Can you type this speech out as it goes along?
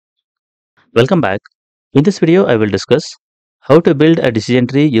Welcome back. In this video, I will discuss how to build a decision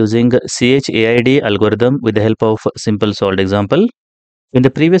tree using CHAID algorithm with the help of simple solved example. In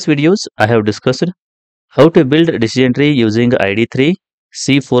the previous videos, I have discussed how to build a decision tree using ID3,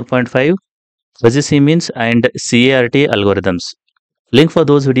 C4.5, fuzzy C-means and CART algorithms. Link for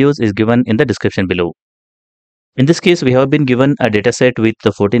those videos is given in the description below. In this case, we have been given a dataset with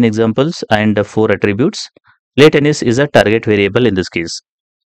the 14 examples and 4 attributes. Lateness is a target variable in this case.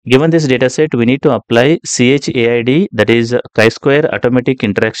 Given this dataset, we need to apply CHAID, that is chi-square automatic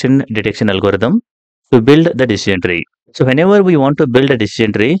interaction detection algorithm, to build the decision tree. So whenever we want to build a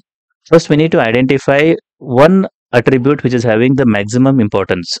decision tree, first we need to identify one attribute which is having the maximum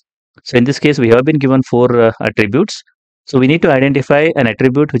importance. So in this case, we have been given 4 attributes. So we need to identify an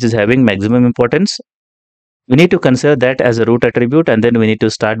attribute which is having maximum importance. We need to consider that as a root attribute, and then we need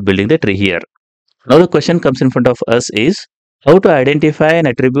to start building the tree here. Now the question comes in front of us is how to identify an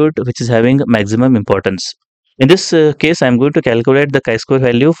attribute which is having maximum importance. In this case, I am going to calculate the chi-square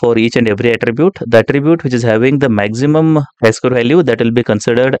value for each and every attribute. The attribute which is having the maximum chi-square value, that will be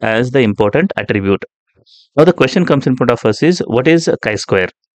considered as the important attribute. Now the question comes in front of us is, what is chi-square?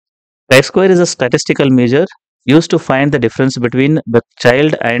 Chi-square is a statistical measure used to find the difference between the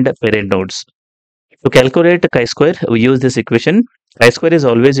child and parent nodes. To calculate chi-square, we use this equation. Chi-square is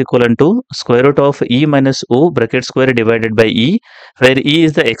always equivalent to square root of E minus O bracket square divided by E, where E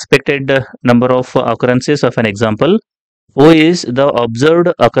is the expected number of occurrences of an example. O is the observed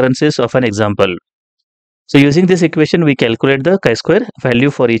occurrences of an example. So using this equation, we calculate the chi-square value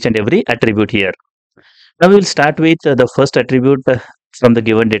for each and every attribute here. Now we will start with the first attribute from the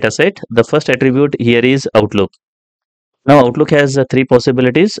given data set. The first attribute here is outlook. Now outlook has 3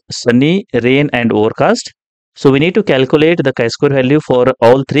 possibilities: sunny, rain and overcast. So we need to calculate the chi-square value for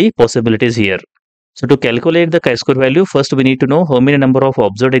all 3 possibilities here. So to calculate the chi-square value, first we need to know how many number of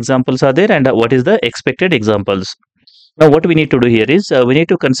observed examples are there and what is the expected examples. Now what we need to do here is we need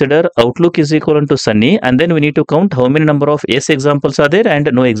to consider outlook is equivalent to sunny, and then we need to count how many number of yes examples are there and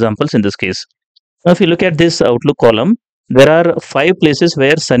no examples in this case. Now if you look at this outlook column, there are 5 places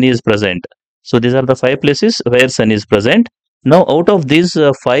where sunny is present. So these are the 5 places where sun is present. Now out of these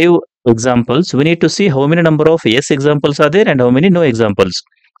 5 examples, we need to see how many number of yes examples are there and how many no examples.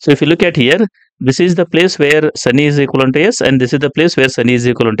 So if you look at here, this is the place where sunny is equivalent to yes, and this is the place where sunny is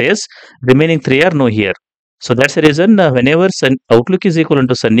equivalent to yes. Remaining 3 are no here. So that's the reason whenever outlook is equivalent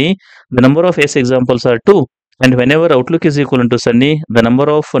to sunny, the number of yes examples are 2. And whenever outlook is equivalent to sunny, the number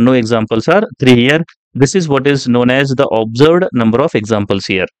of no examples are 3 here. This is what is known as the observed number of examples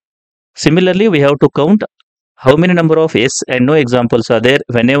here. Similarly, we have to count how many number of yes and no examples are there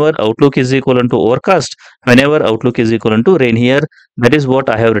whenever outlook is equivalent to overcast, whenever outlook is equivalent to rain here. That is what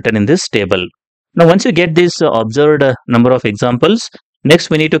I have written in this table. Now, once you get this observed number of examples,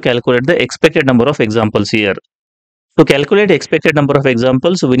 next we need to calculate the expected number of examples here. To calculate expected number of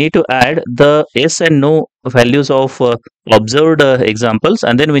examples, we need to add the yes and no values of observed examples,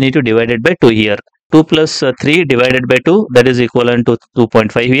 and then we need to divide it by 2 here. 2 plus 3 divided by 2, that is equivalent to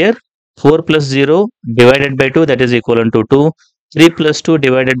 2.5 here. 4 plus 0 divided by 2, that is equivalent to 2. 3 plus 2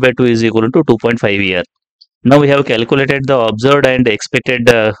 divided by 2 is equivalent to 2.5 here. Now we have calculated the observed and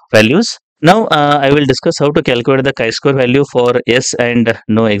expected values. Now I will discuss how to calculate the chi-square value for yes and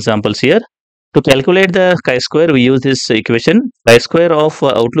no examples here. To calculate the chi-square, we use this equation. Chi-square of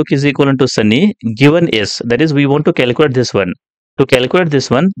outlook is equivalent to sunny given yes. That is, we want to calculate this one. To calculate this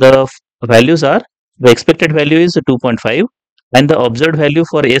one, the values are, the expected value is 2.5 and the observed value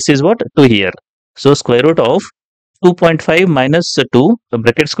for s is what? 2 here. So square root of 2.5 minus 2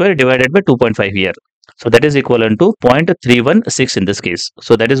 bracket square divided by 2.5 here. So that is equivalent to 0.316 in this case.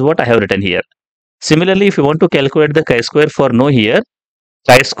 So that is what I have written here. Similarly, if you want to calculate the chi-square for no here,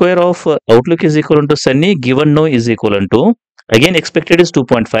 chi-square of outlook is equivalent to sunny given no is equivalent to, again expected is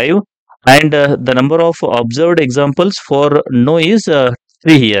 2.5 and the number of observed examples for no is 3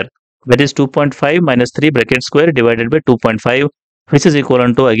 here. That is 2.5 minus 3 bracket square divided by 2.5, which is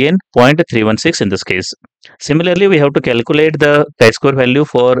equivalent to again 0.316 in this case. Similarly, we have to calculate the chi-square value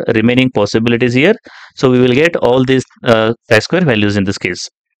for remaining possibilities here. So we will get all these chi-square values in this case.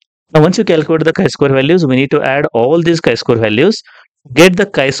 Now once you calculate the chi-square values, we need to add all these chi-square values, get the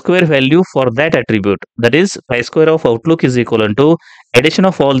chi-square value for that attribute. That is, chi-square of outlook is equivalent to addition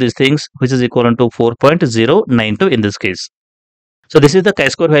of all these things, which is equivalent to 4.092 in this case. So this is the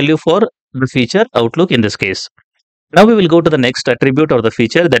chi-square value for the feature outlook in this case. Now we will go to the next attribute or the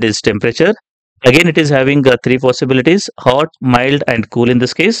feature, that is temperature. Again, it is having 3 possibilities: hot, mild and cool in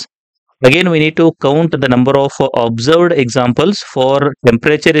this case. Again, we need to count the number of observed examples for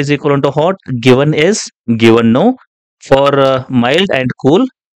temperature is equivalent to hot given yes, given no. For mild and cool,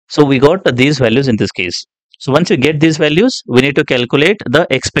 So we got these values in this case. So once you get these values, we need to calculate the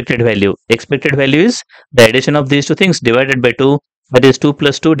expected value. Expected value is the addition of these two things divided by 2. That is 2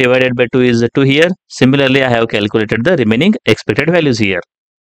 plus 2 divided by 2 is 2 here. Similarly, I have calculated the remaining expected values here.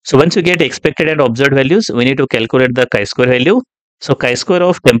 So once you get expected and observed values, we need to calculate the chi-square value. So chi-square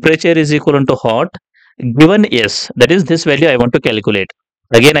of temperature is equal to hot given S. That is this value I want to calculate.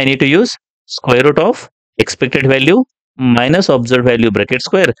 Again, I need to use square root of expected value minus observed value bracket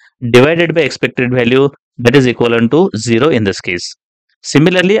square divided by expected value, that is equivalent to 0 in this case.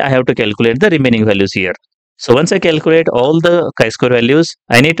 Similarly, I have to calculate the remaining values here. So once I calculate all the chi-square values,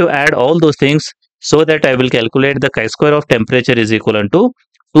 I need to add all those things so that I will calculate the chi-square of temperature is equivalent to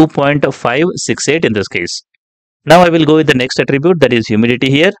 2.568 in this case. Now I will go with the next attribute, that is humidity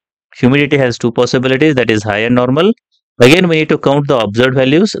here. Humidity has two possibilities, that is high and normal. Again, we need to count the observed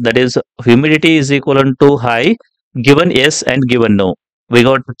values, that is humidity is equivalent to high given yes and given no. We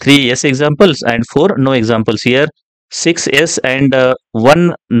got 3 yes examples and 4 no examples here. 6 yes and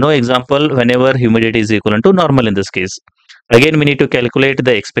 1 no example whenever humidity is equivalent to normal in this case. Again, we need to calculate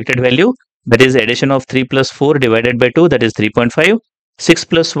the expected value, that is addition of 3 plus 4 divided by 2, that is 3.5. 6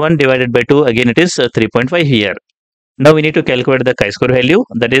 plus 1 divided by 2, again it is 3.5 here. Now we need to calculate the chi-square value,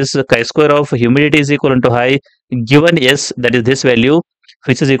 that is chi-square of humidity is equivalent to high given S, that is this value,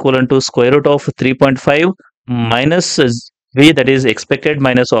 which is equivalent to square root of 3.5 minus V, that is expected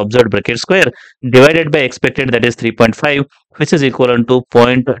minus observed bracket square divided by expected, that is 3.5, which is equivalent to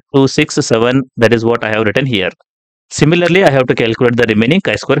 0.267, that is what I have written here. Similarly, I have to calculate the remaining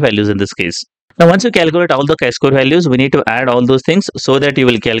chi-square values in this case. Now, once you calculate all the chi-square values, we need to add all those things so that you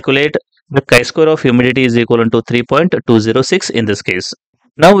will calculate the chi-square of humidity is equal to 3.206 in this case.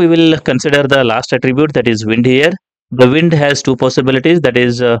 Now, we will consider the last attribute, that is wind here. The wind has two possibilities, that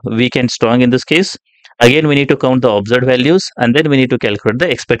is weak and strong in this case. Again, we need to count the observed values and then we need to calculate the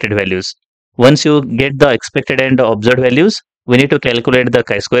expected values. Once you get the expected and observed values, we need to calculate the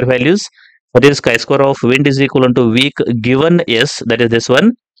chi-square values. That is chi-square of wind is equal to weak given S, that is this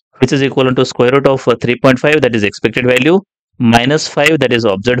one, which is equal to square root of 3.5, that is expected value, minus 5, that is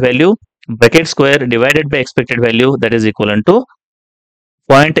observed value, bracket square divided by expected value, that is equivalent to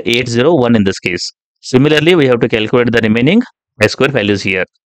 0.801 in this case. Similarly, we have to calculate the remaining chi-square values here.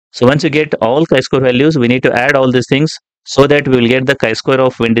 So once you get all chi-square values, we need to add all these things so that we will get the chi-square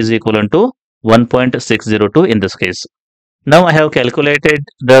of wind is equivalent to 1.602 in this case. Now I have calculated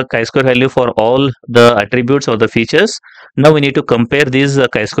the chi-square value for all the attributes or the features. Now we need to compare these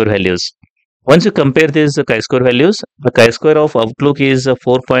chi-square values. Once you compare these chi-square values, the chi-square of outlook is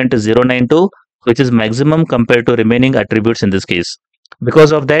 4.092, which is maximum compared to remaining attributes in this case.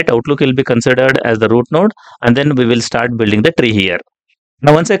 Because of that, outlook will be considered as the root node and then we will start building the tree here.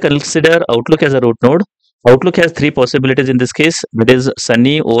 Now once I consider outlook as a root node, outlook has three possibilities in this case, that is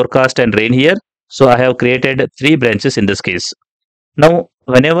sunny, overcast and rain here. So I have created 3 branches in this case. Now,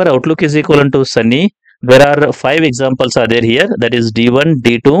 whenever outlook is equivalent to sunny, there are 5 examples are there here, that is D1,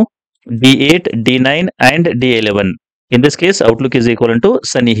 D2, D8, D9 and D11. In this case, outlook is equivalent to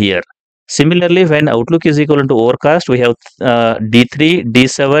sunny here. Similarly, when outlook is equivalent to overcast, we have D3,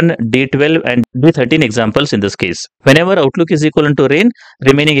 D7, D12 and D13 examples in this case. Whenever outlook is equivalent to rain,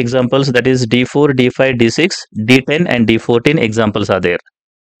 remaining examples, that is D4, D5, D6, D10 and D14 examples are there.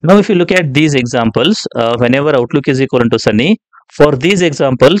 Now, if you look at these examples, whenever outlook is equivalent to sunny, for these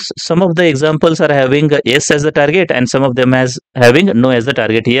examples, some of the examples are having yes as the target and some of them as having no as the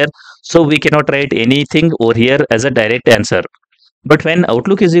target here. So we cannot write anything over here as a direct answer. But when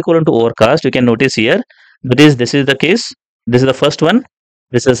outlook is equivalent to overcast, you can notice here, that is, this is the case. This is the first one,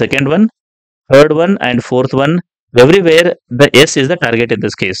 this is the second one, third one and fourth one. Everywhere the yes is the target in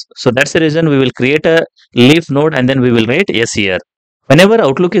this case. So that's the reason we will create a leaf node and then we will write yes here. Whenever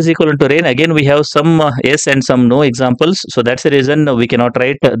outlook is equivalent to rain, again we have some yes and some no examples. So that's the reason we cannot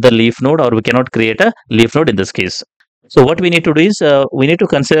write the leaf node or we cannot create a leaf node in this case. So what we need to do is we need to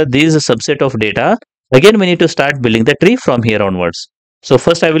consider these subset of data. Again, we need to start building the tree from here onwards. So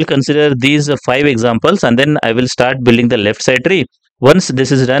first I will consider these 5 examples and then I will start building the left side tree. Once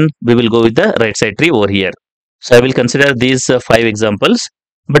this is done, we will go with the right side tree over here. So I will consider these 5 examples.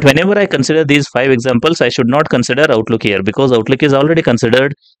 But whenever I consider these 5 examples, I should not consider outlook here because outlook is already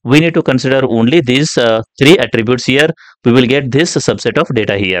considered. We need to consider only these 3 attributes here. We will get this subset of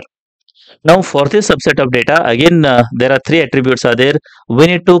data here. Now for this subset of data, again there are 3 attributes are there. We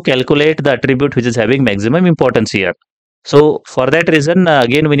need to calculate the attribute which is having maximum importance here. So for that reason,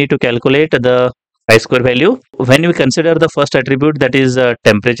 again we need to calculate the chi-square value. When we consider the first attribute, that is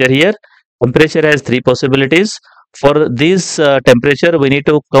temperature here, temperature has 3 possibilities. For this temperature, we need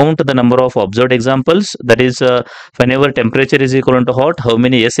to count the number of observed examples. That is, whenever temperature is equal to hot, how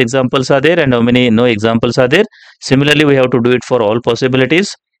many yes examples are there and how many no examples are there. Similarly, we have to do it for all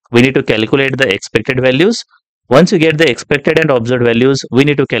possibilities. We need to calculate the expected values. Once you get the expected and observed values, we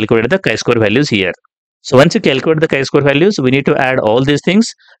need to calculate the chi-square values here. So once you calculate the chi-square values, we need to add all these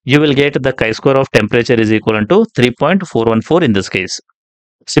things. You will get the chi-square of temperature is equal to 3.414 in this case.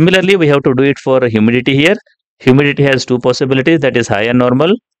 Similarly, we have to do it for humidity here. Humidity has two possibilities, that is high and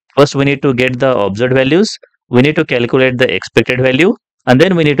normal. First, we need to get the observed values. We need to calculate the expected value, and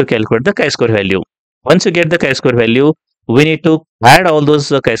then we need to calculate the chi-square value. Once you get the chi-square value, we need to add all those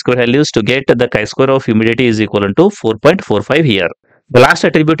chi-square values to get the chi-square of humidity is equal to 4.45 here. The last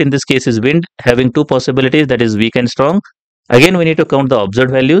attribute in this case is wind, having two possibilities, that is weak and strong. Again, we need to count the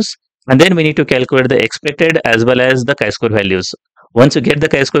observed values, and then we need to calculate the expected as well as the chi-square values. Once you get the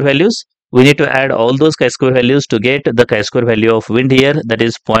chi-square values, we need to add all those chi-square values to get the chi-square value of wind here, that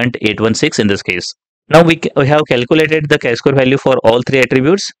is 0.816 in this case. Now we have calculated the chi-square value for all three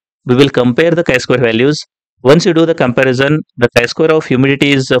attributes. We will compare the chi-square values. Once you do the comparison, the chi-square of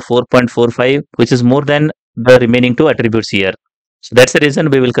humidity is 4.45, which is more than the remaining two attributes here. So that's the reason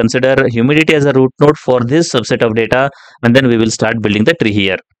we will consider humidity as a root node for this subset of data, and then we will start building the tree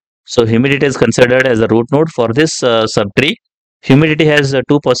here. So humidity is considered as a root node for this subtree. Humidity has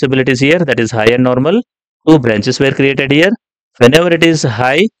two possibilities here, that is high and normal. Two branches were created here. Whenever it is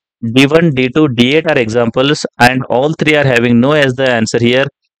high, D1, D2, D8 are examples, and all three are having no as the answer here.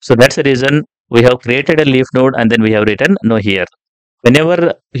 So that's the reason we have created a leaf node and then we have written no here.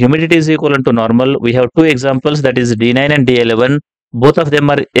 Whenever humidity is equal to normal, we have two examples, that is D9 and D11. Both of them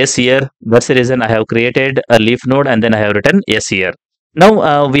are yes here. That's the reason I have created a leaf node and then I have written yes here.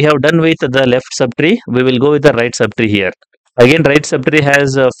 Now we have done with the left subtree. We will go with the right subtree here. Again, right subtree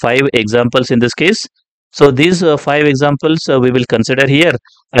has five examples in this case. So these five examples we will consider here.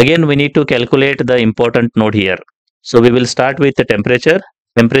 Again, we need to calculate the important node here. So we will start with the temperature.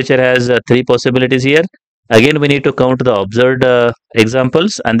 Temperature has three possibilities here. Again, we need to count the observed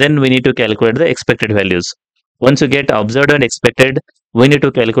examples and then we need to calculate the expected values. Once you get observed and expected, we need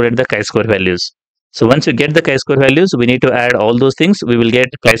to calculate the chi-square values. So once you get the chi-square values, we need to add all those things. We will get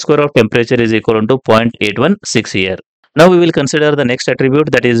chi-square of temperature is equal to 0.816 here. Now we will consider the next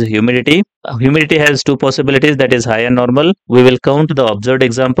attribute, that is humidity. Humidity has two possibilities, that is high and normal. We will count the observed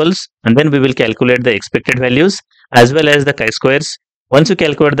examples and then we will calculate the expected values as well as the chi-squares. Once you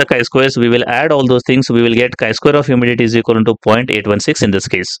calculate the chi-squares, we will add all those things. We will get chi-square of humidity is equal to 0.816 in this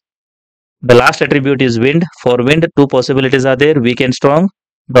case. The last attribute is wind. For wind, two possibilities are there, weak and strong.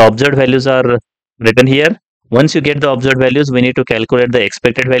 The observed values are written here. Once you get the observed values, we need to calculate the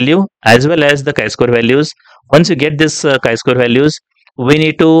expected value as well as the chi-square values. Once you get this chi-square values, we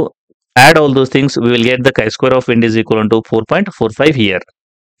need to add all those things. We will get the chi-square of wind is equal to 4.45 here.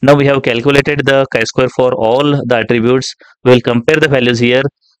 Now we have calculated the chi-square for all the attributes. We will compare the values here.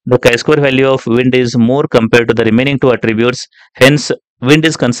 The chi-square value of wind is more compared to the remaining two attributes. Hence, wind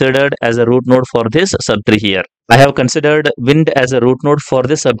is considered as a root node for this subtree here. I have considered wind as a root node for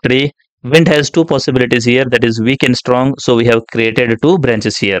this subtree. Wind has two possibilities here, that is weak and strong. So we have created two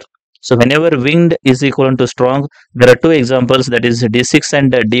branches here. So whenever wind is equal to strong, there are two examples, that is D6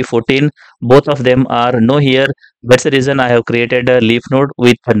 and D14. Both of them are no here. That's the reason I have created a leaf node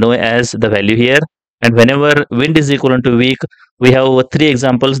with no as the value here. And whenever wind is equal to weak, we have three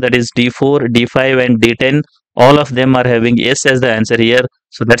examples, that is D4, D5 and D10. All of them are having yes as the answer here.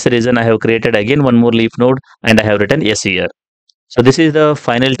 So that's the reason I have created again one more leaf node and I have written yes here. So this is the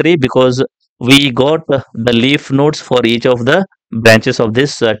final tree because we got the leaf nodes for each of the branches of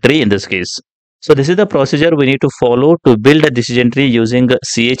this tree in this case. So this is the procedure we need to follow to build a decision tree using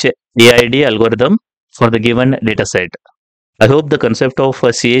CHAID algorithm for the given dataset. I hope the concept of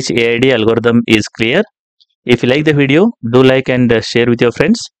CHAID algorithm is clear. If you like the video, do like and share with your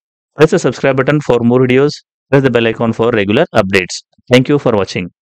friends. Press the subscribe button for more videos. Press the bell icon for regular updates. Thank you for watching.